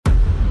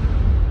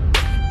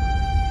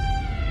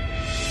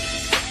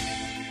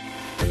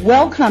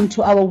Welcome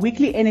to our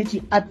weekly energy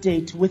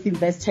update with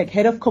Investec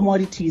Head of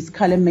Commodities,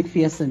 Callum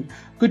McPherson.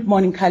 Good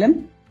morning,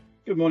 Callum.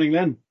 Good morning,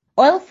 Len.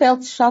 Oil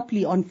fell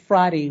sharply on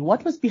Friday.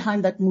 What was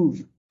behind that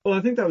move? Well,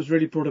 I think that was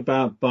really brought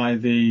about by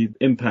the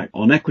impact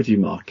on equity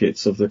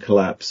markets of the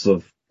collapse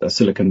of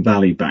Silicon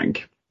Valley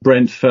Bank.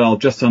 Brent fell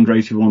just under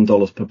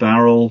 $81 per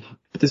barrel,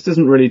 but this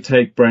doesn't really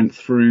take Brent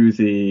through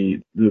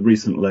the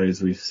recent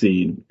lows we've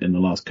seen in the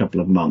last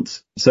couple of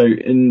months. So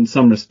in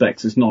some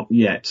respects, it's not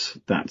yet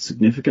that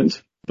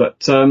significant.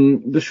 But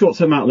the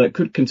short-term outlook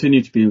could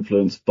continue to be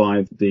influenced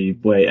by the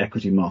way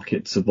equity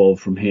markets evolve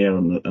from here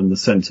and the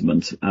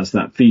sentiment as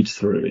that feeds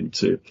through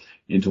into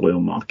oil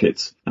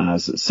markets.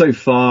 As so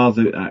far,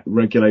 the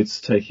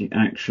regulators taking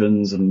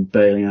actions and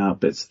bailing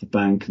out bits of the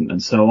bank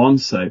and so on.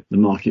 So the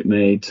market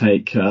may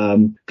take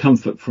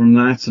comfort from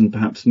that and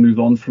perhaps move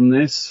on from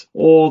this.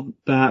 Or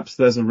perhaps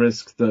there's a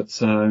risk that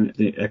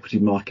the equity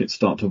markets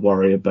start to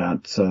worry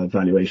about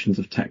valuations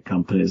of tech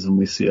companies and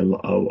we see a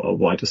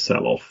wider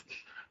sell-off.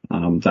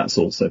 That's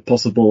also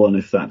possible, and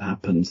if that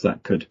happens,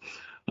 that could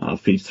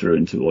feed through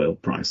into oil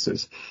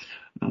prices.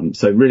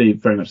 So really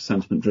very much a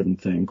sentiment-driven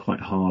thing, quite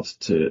hard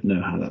to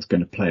know how that's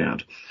going to play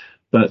out.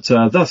 But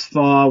thus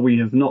far, we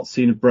have not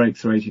seen a break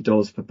through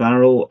 $80 per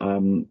barrel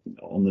on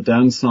the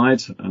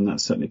downside, and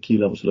that's certainly a key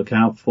level to look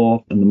out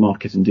for. And the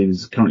market indeed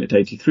is currently at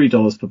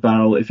 $83 per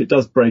barrel. If it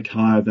does break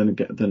higher,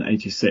 then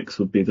 86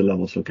 would be the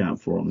level to look out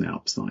for on the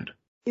upside.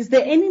 Is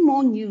there any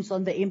more news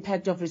on the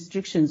impact of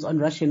restrictions on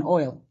Russian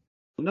oil?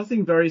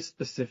 Nothing very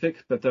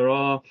specific, but there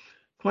are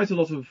quite a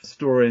lot of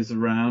stories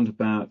around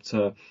about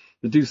that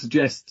do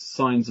suggest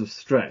signs of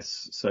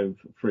stress. So,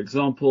 for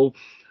example,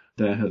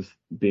 there has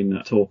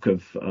been talk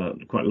of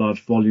quite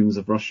large volumes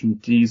of Russian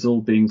diesel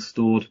being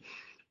stored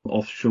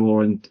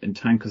offshore in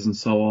tankers and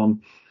so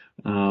on,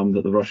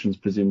 that the Russians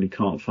presumably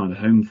can't find a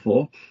home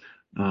for.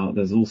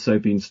 There's also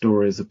been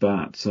stories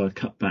about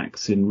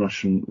cutbacks in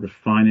Russian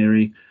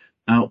refinery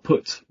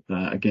output,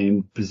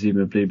 again,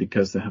 presumably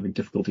because they're having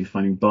difficulty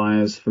finding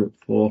buyers for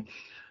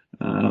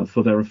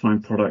their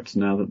refined products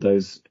now that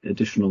those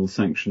additional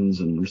sanctions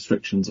and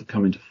restrictions have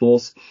come into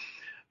force.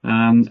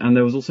 And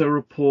there was also a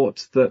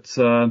report that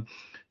the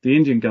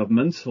Indian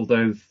government,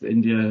 although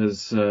India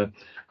has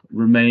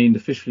remained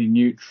officially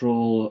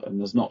neutral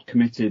and has not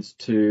committed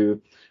to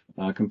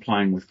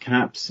complying with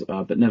caps,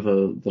 but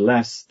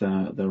nevertheless,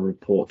 the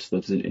report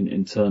that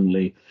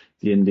internally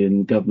the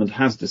Indian government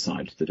has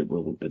decided that it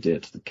will adhere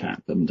to the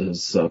cap and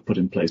has put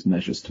in place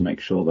measures to make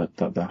sure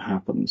that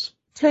happens.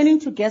 Turning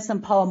to gas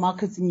and power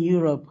markets in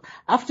Europe,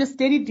 after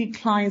steady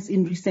declines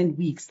in recent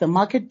weeks, the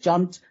market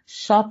jumped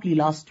sharply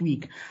last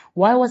week.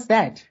 Why was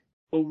that?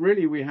 Well,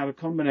 really, we had a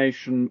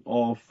combination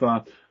of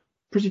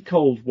pretty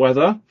cold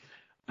weather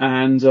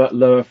and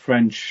lower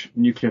French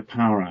nuclear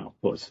power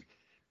output.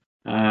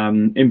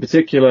 In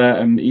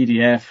particular,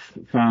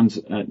 EDF found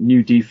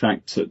new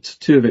defects at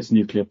two of its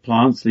nuclear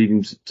plants,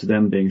 leading to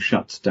them being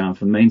shut down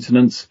for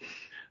maintenance.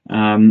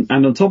 And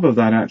on top of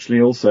that, actually,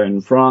 also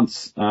in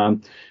France,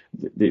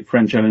 the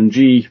French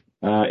LNG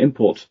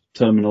import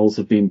terminals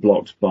have been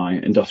blocked by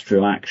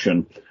industrial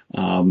action.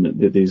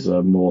 These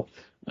are more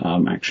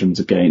actions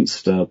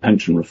against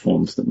pension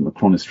reforms that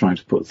Macron is trying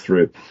to put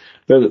through.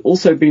 There have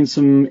also been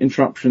some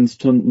interruptions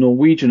to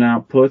Norwegian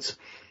output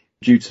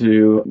due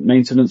to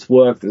maintenance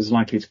work that is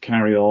likely to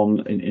carry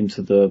on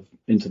into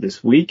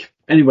this week.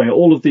 Anyway,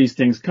 all of these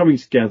things coming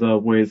together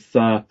with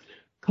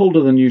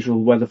colder than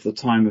usual weather for the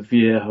time of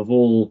year have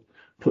all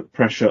put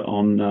pressure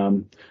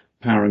on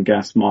power and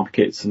gas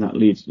markets, and that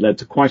led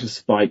to quite a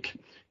spike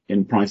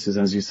in prices,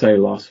 as you say,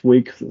 last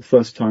week. For the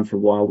first time for a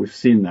while, we've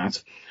seen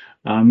that.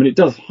 And it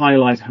does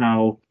highlight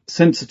how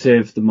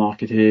sensitive the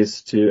market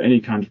is to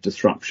any kind of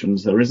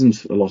disruptions. There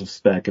isn't a lot of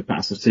spare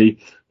capacity,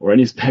 or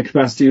any spare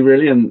capacity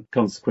really, and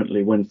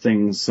consequently when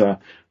there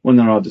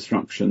are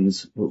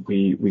disruptions,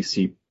 we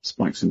see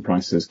spikes in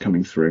prices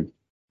coming through.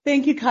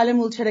 Thank you, Callum.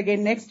 We'll chat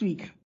again next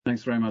week.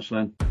 Thanks very much,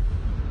 Len.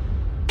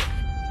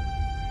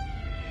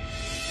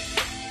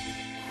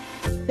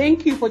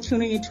 Thank you for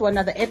tuning in to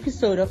another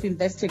episode of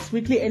Investec's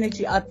Weekly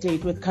Energy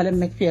Update with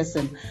Callum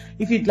McPherson.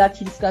 If you'd like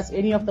to discuss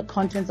any of the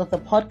contents of the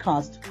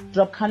podcast,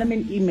 drop Callum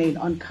an email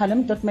on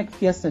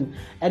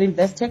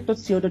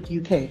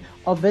callum.mcpherson@investec.co.uk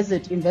or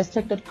visit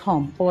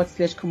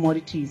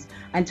investec.com/commodities.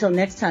 Until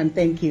next time,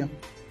 thank you.